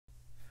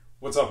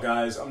What's up,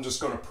 guys? I'm just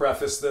going to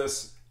preface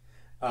this.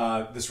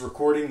 This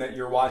recording that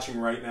you're watching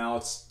right now,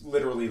 it's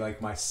literally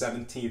like my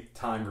 17th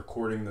time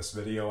recording this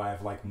video. I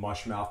have like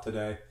mush-mouth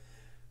today.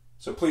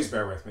 So please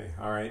bear with me,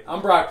 all right?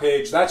 I'm Brock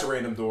Page. That's a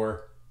random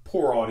door.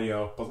 Poor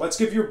audio. But let's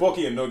give your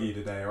bookie a noogie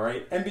today, all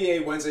right?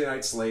 NBA Wednesday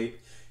night slate.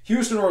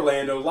 Houston,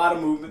 Orlando, a lot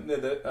of movement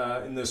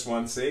in this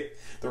one, see?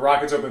 The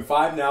Rockets open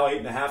 5, now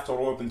 8.5,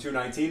 total open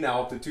 219,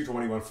 now up to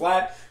 221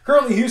 flat.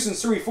 Currently, Houston's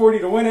 340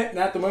 to win it, and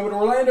at the moment,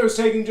 Orlando's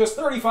taking just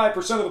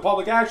 35% of the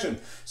public action.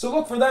 So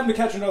look for them to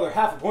catch another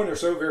half a point or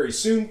so very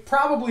soon.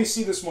 Probably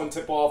see this one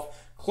tip off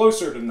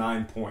closer to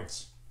 9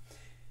 points.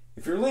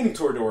 If you're leaning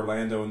toward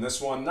Orlando in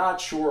this one,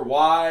 not sure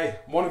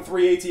why.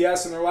 1-3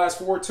 ATS in their last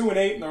 4,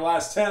 2-8 in their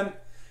last 10.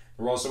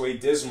 They're also a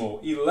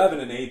dismal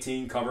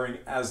 11-18 covering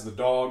as the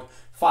dog,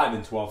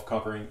 5-12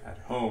 covering at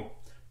home.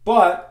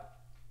 But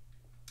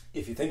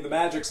if you think the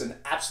Magic's an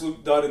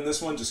absolute dud in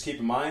this one, just keep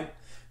in mind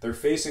they're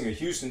facing a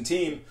Houston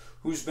team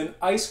who's been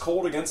ice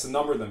cold against the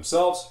number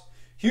themselves.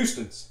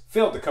 Houston's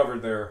failed to cover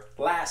their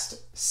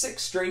last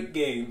 6 straight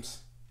games,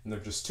 and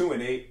they're just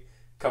 2-8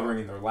 covering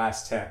in their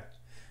last 10.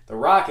 The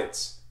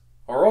Rockets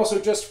are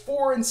also just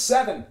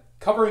 4-7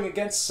 covering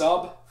against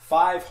sub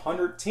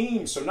 500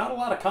 teams, so not a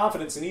lot of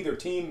confidence in either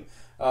team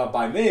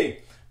by me.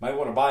 Might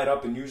want to buy it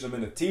up and use them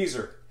in a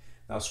teaser.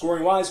 Now,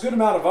 scoring-wise, good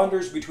amount of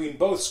unders between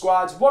both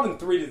squads, 1 and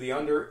 3 to the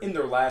under in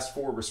their last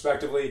 4,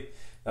 respectively.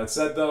 That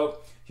said, though,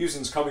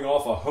 Houston's coming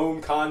off a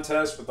home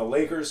contest with the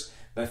Lakers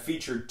that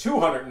featured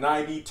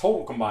 290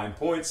 total combined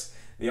points.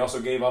 They also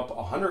gave up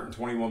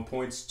 121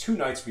 points 2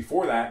 nights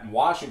before that in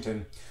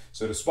Washington.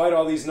 So despite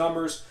all these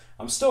numbers,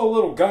 I'm still a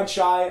little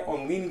gun-shy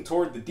on leaning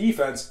toward the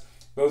defense.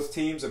 Both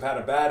teams have had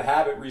a bad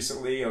habit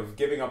recently of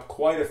giving up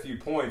quite a few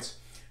points.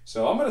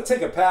 So I'm going to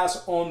take a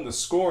pass on the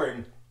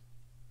scoring.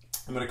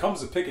 And when it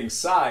comes to picking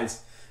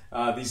sides,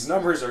 these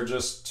numbers are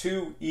just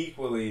too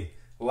equally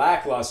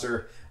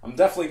lackluster. I'm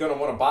definitely going to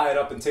want to buy it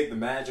up and take the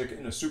Magic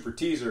in a super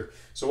teaser.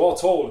 So all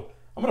told,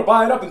 I'm going to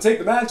buy it up and take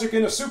the Magic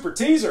in a super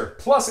teaser,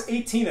 plus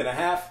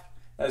 18.5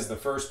 as the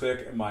first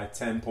pick in my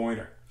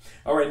 10-pointer.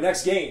 All right,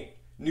 next game.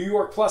 New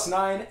York plus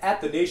 9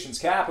 at the nation's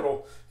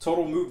capital.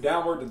 Total moved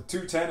downward to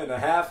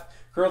 210.5.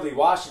 Currently,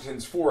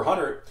 Washington's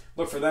 400.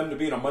 Look for them to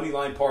be in a money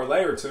line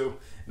parlay or two.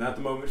 And at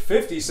the moment,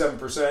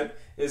 57%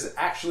 is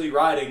actually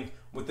riding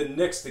with the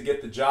Knicks to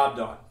get the job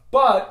done.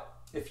 But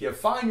if you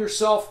find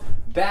yourself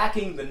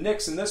backing the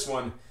Knicks in this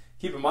one,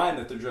 keep in mind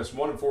that they're just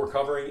 1-4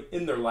 covering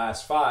in their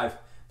last 5.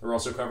 They're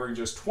also covering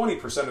just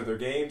 20% of their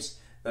games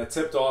that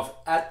tipped off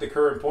at the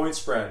current point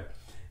spread.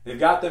 They've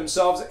got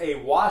themselves a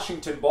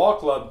Washington ball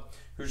club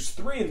who's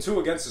 3-2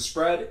 against the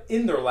spread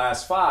in their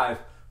last 5,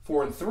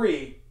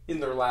 4-3 in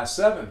their last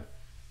 7.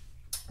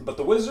 But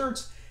the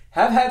Wizards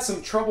have had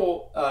some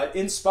trouble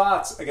in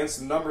spots against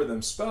the number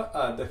themselves.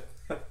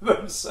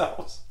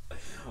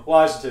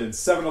 Washington,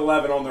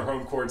 7-11 on their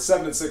home court,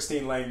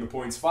 7-16 laying the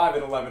points,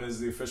 5-11 is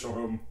the official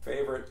home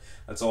favorite.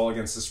 That's all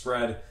against the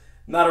spread.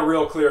 Not a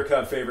real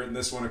clear-cut favorite in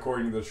this one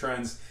according to the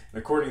trends.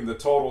 And according to the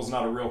totals,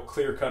 not a real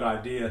clear-cut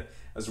idea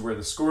as to where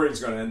the scoring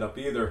is going to end up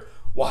either.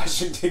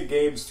 Washington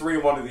games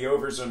 3-1 to the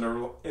overs in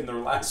their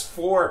last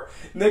 4.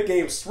 Knicks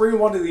games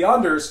 3-1 to the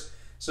unders.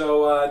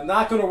 So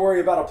not going to worry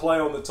about a play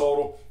on the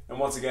total. And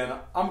once again,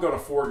 I'm going to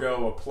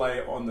forego a play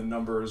on the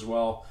number as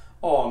well.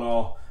 All in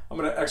all, I'm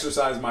going to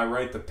exercise my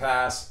right to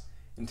pass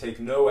and take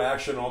no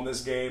action on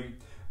this game.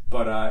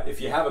 But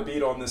if you have a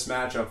beat on this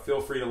matchup, feel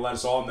free to let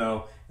us all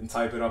know and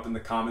type it up in the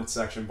comments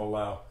section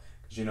below.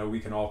 Because, you know, we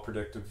can all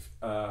predict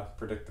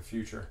the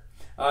future.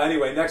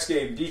 Anyway, next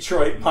game,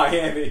 Detroit,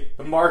 Miami.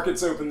 The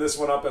markets opened this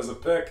one up as a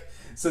pick.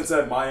 Since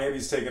then,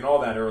 Miami's taken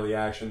all that early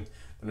action.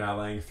 They're now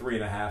laying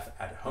 3.5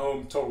 at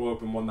home. Total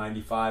open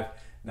 195,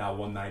 now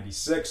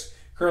 196.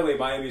 Currently,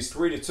 Miami's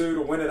 3-2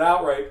 to win it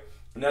outright.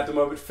 And at the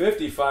moment,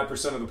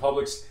 55% of the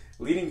public's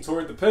leaning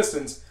toward the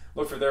Pistons.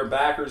 Look for their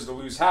backers to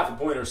lose half a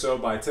point or so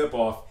by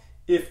tip-off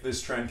if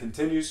this trend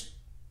continues.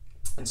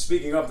 And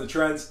speaking of the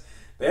trends,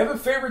 they haven't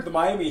favored the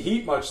Miami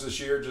Heat much this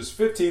year, just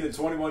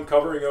 15-21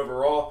 covering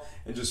overall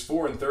and just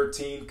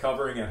 4-13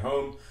 covering at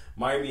hhome.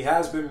 Miami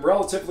has been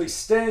relatively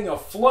staying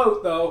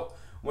afloat, though,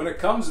 when it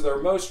comes to their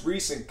most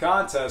recent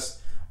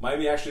contest.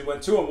 Miami actually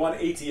went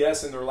 2-1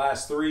 ATS in their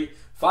last 3,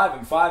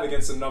 5-5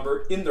 against the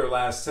number in their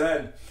last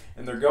 10.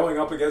 And they're going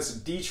up against a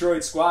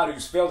Detroit squad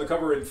who's failed to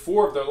cover in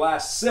 4 of their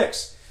last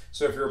 6.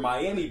 So if you're a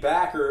Miami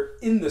backer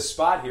in this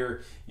spot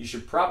here, you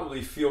should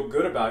probably feel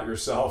good about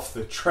yourself.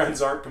 The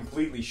trends aren't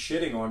completely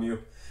shitting on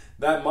you.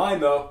 That in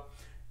mind, though,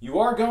 you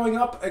are going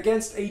up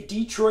against a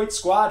Detroit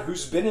squad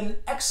who's been an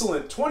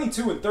excellent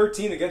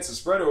 22-13 against the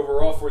spread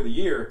overall for the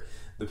year.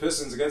 The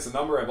Pistons against the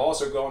number have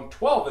also gone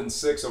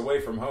 12-6 away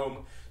from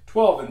home,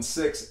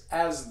 12-6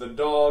 as the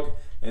dog,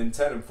 and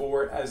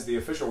 10-4 as the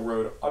official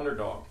road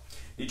underdog.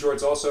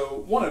 Detroit's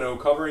also 1-0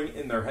 covering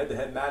in their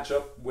head-to-head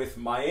matchup with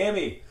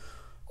Miami.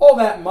 All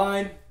that in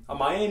mind, a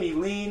Miami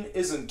lean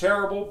isn't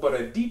terrible, but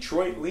a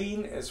Detroit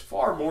lean is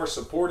far more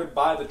supported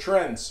by the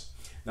trends.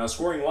 Now,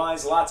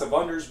 scoring-wise, lots of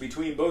unders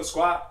between both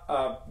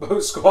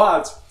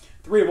squads.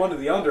 3-1 to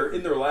the under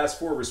in their last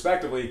 4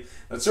 respectively.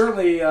 That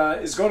certainly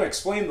is going to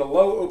explain the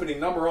low opening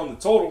number on the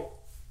total.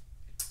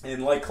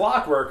 And like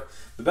clockwork,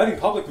 the betting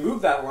public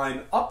moved that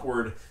line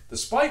upward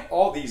despite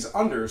all these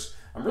unders.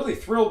 I'm really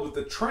thrilled with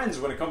the trends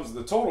when it comes to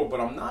the total, but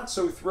I'm not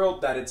so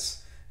thrilled that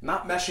it's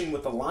not meshing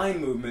with the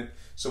line movement.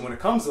 So when it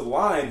comes to the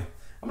line,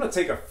 I'm going to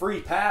take a free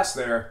pass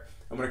there.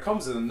 And when it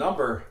comes to the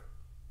number,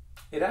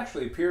 it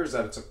actually appears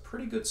that it's a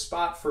pretty good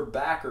spot for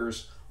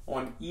backers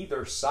on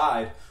either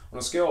side. On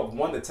a scale of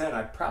 1 to 10,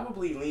 I'd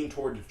probably lean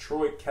toward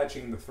Detroit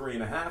catching the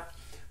 3.5,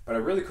 but I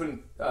really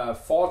couldn't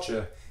fault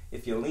you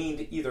if you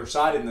leaned either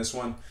side in this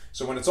one.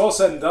 So when it's all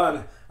said and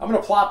done, I'm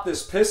going to plop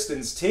this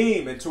Pistons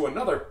team into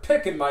another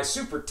pick in my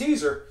super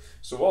teaser.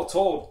 So all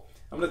told,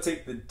 I'm going to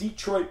take the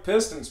Detroit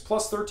Pistons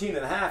plus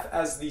 13.5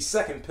 as the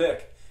second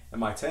pick in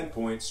my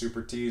 10-point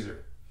super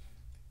teaser.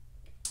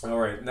 All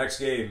right, next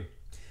game.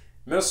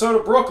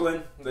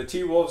 Minnesota-Brooklyn. The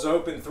T-Wolves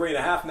open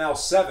 3.5, now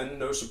 7.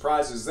 No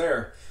surprises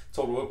there.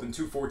 Total open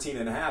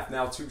 214.5,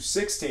 now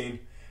 216.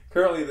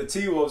 Currently, the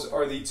T-Wolves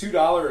are the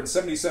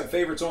 $2.70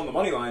 favorites on the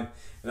money line,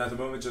 and at the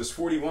moment, just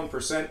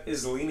 41%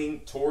 is leaning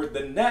toward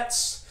the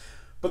Nets.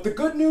 But the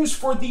good news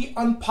for the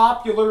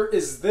unpopular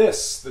is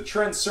this. The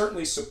trends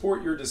certainly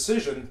support your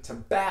decision to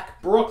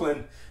back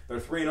Brooklyn. They're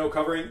 3-0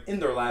 covering in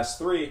their last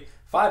 3,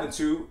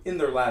 5-2 in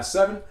their last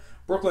 7.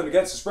 Brooklyn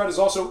against the spread is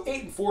also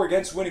 8-4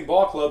 against winning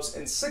ball clubs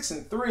and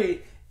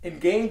 6-3 in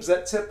games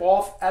that tip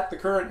off at the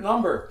current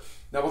number.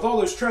 Now, with all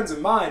those trends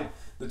in mind,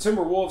 the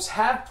Timberwolves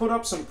have put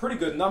up some pretty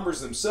good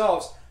numbers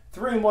themselves.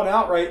 3-1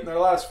 outright in their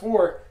last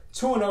 4,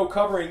 2-0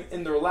 covering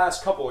in their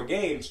last couple of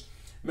games.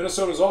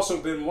 Minnesota's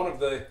also been one of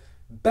the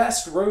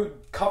best road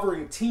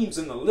covering teams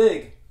in the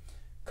league,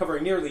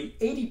 covering nearly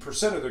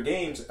 80% of their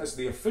games as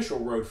the official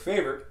road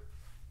favorite.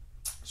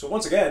 So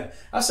once again,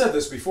 I've said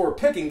this before,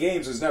 picking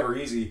games is never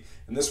easy,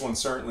 and this one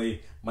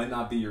certainly might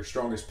not be your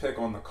strongest pick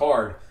on the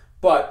card.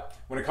 But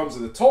when it comes to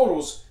the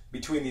totals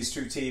between these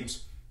two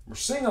teams, we're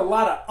seeing a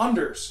lot of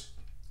unders,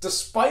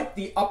 despite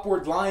the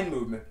upward line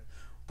movement.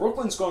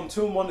 Brooklyn's gone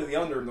 2-1 to the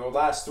under in their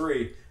last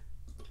 3.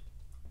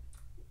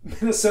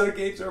 Minnesota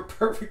games are a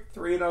perfect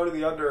 3-0 to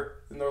the under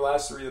in their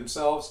last 3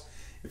 themselves.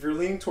 If you're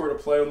leaning toward a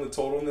play on the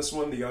total in this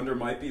one, the under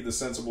might be the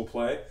sensible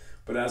play.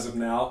 But as of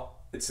now,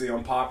 it's the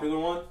unpopular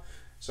one.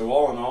 So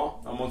all in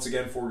all, I'm once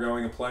again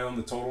foregoing a play on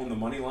the total in the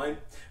money line.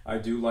 I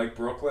do like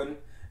Brooklyn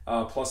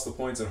plus the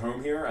points at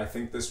home here. I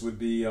think this would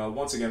be,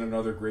 once again,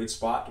 another great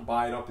spot to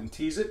buy it up and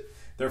tease it.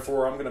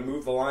 Therefore, I'm going to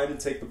move the line and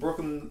take the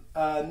Brooklyn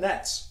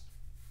Nets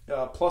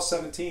plus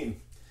 17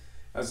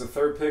 as the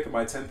third pick of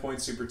my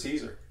 10-point super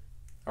teaser.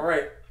 All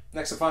right,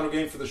 next and final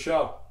game for the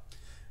show.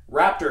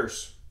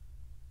 Raptors,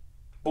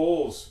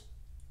 Bulls.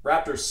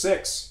 Raptors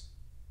 6,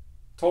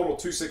 total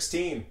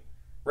 216.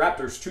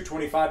 Raptors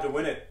 225 to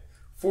win it.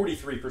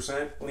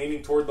 43%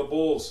 leaning toward the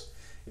Bulls.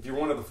 If you're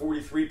one of the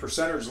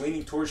 43%ers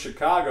leaning toward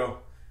Chicago,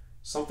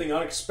 something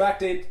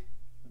unexpected,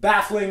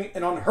 baffling,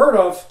 and unheard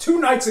of 2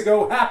 nights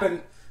ago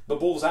happened. The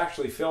Bulls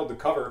actually failed to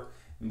cover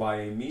by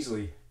a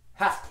measly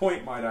half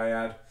point, might I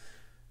add.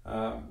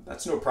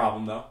 That's no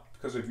problem, though,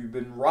 because if you've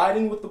been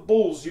riding with the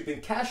Bulls, you've been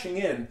cashing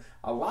in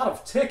a lot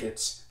of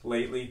tickets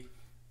lately.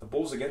 The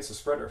Bulls against the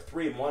spread are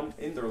 3-1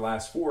 in their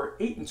last 4,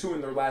 8-2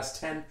 in their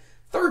last 10,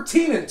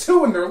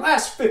 13-2 in their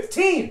last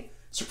 15.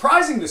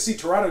 Surprising to see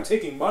Toronto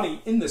taking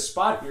money in this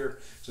spot here.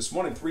 Just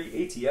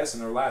 1-3 ATS in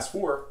their last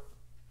 4.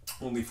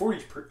 Only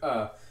 40.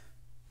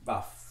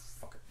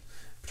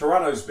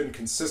 Toronto's been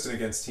consistent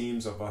against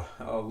teams of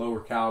a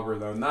lower caliber,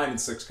 though.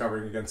 9-6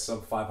 covering against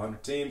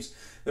sub-500 teams.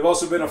 They've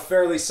also been a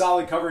fairly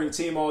solid covering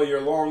team all year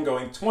long,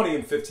 going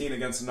 20-15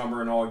 against a number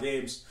in all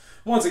games.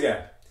 Once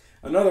again,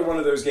 another one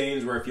of those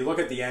games where if you look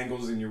at the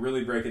angles and you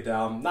really break it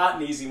down, not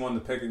an easy one to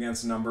pick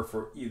against a number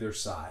for either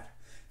side.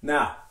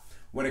 Now,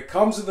 when it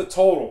comes to the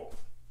total,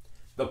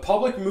 the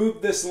public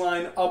moved this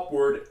line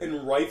upward,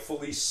 and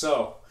rightfully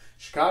so.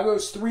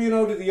 Chicago's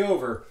 3-0 to the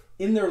over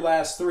in their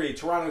last 3.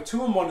 Toronto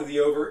 2-1 to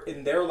the over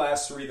in their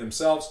last 3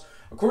 themselves.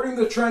 According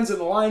to the trends in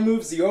the line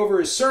moves, the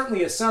over is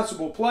certainly a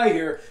sensible play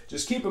here.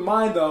 Just keep in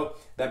mind, though,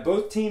 that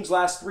both teams'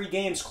 last 3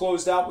 games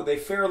closed out with a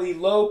fairly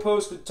low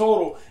posted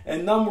total,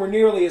 and none were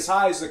nearly as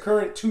high as the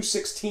current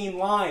 216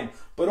 line.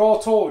 But all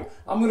told,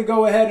 I'm going to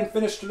go ahead and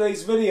finish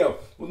today's video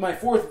with my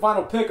 4th and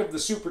final pick of the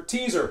super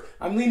teaser.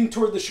 I'm leaning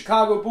toward the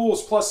Chicago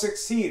Bulls plus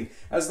 16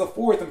 as the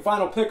 4th and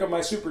final pick of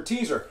my super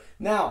teaser.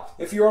 Now,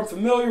 if you're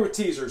unfamiliar with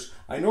teasers,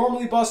 I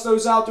normally bust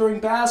those out during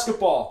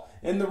basketball.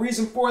 And the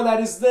reason for that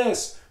is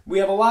this. We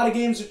have a lot of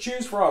games to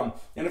choose from.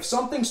 And if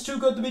something's too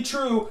good to be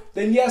true,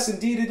 then yes,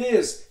 indeed it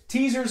is.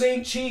 Teasers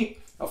ain't cheap.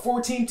 A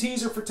 14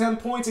 teaser for 10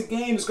 points a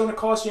game is going to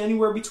cost you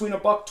anywhere between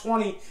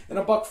 $1.20 and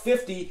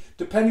 $1.50,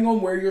 depending on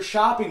where you're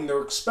shopping.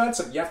 They're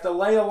expensive. You have to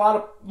lay a lot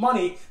of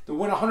money to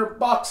win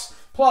 $100.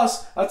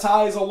 Plus, a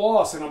tie is a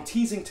loss, and I'm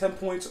teasing 10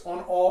 points on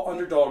all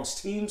underdogs.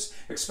 Teams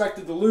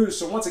expected to lose.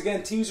 So once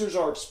again, teasers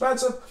are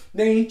expensive.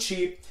 They ain't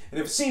cheap. And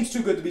if it seems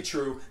too good to be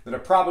true, then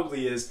it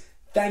probably is.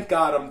 Thank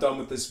God I'm done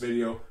with this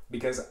video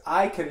because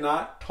I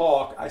cannot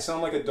talk. I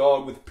sound like a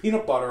dog with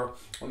peanut butter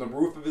on the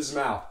roof of his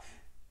mouth.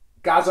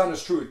 God's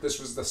honest truth, this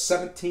was the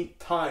 17th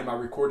time I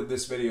recorded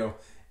this video,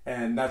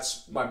 and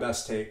that's my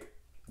best take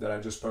that I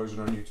just posted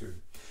on YouTube.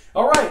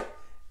 All right,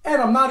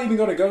 and I'm not even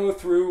going to go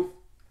through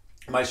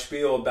my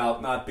spiel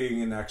about not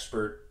being an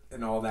expert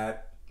and all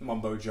that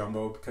mumbo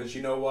jumbo, because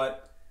you know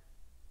what?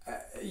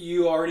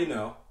 You already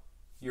know.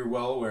 You're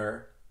well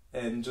aware,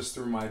 and just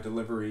through my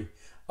delivery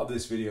of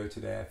this video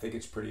today, I think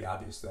it's pretty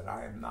obvious that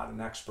I am not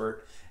an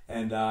expert,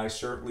 and I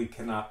certainly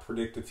cannot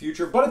predict the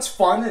future, but it's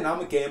fun, and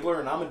I'm a gambler,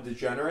 and I'm a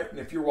degenerate, and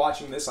if you're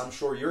watching this, I'm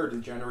sure you're a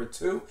degenerate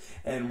too,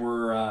 and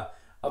we're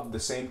of the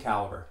same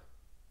caliber.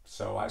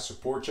 So I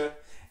support you,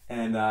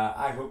 and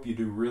I hope you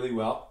do really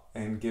well,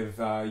 and give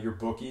your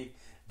bookie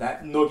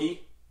that noogie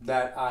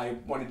that I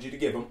wanted you to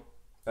give him,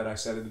 that I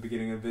said at the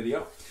beginning of the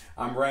video.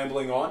 I'm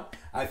rambling on.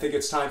 I think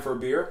it's time for a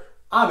beer.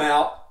 I'm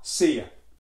out. See ya.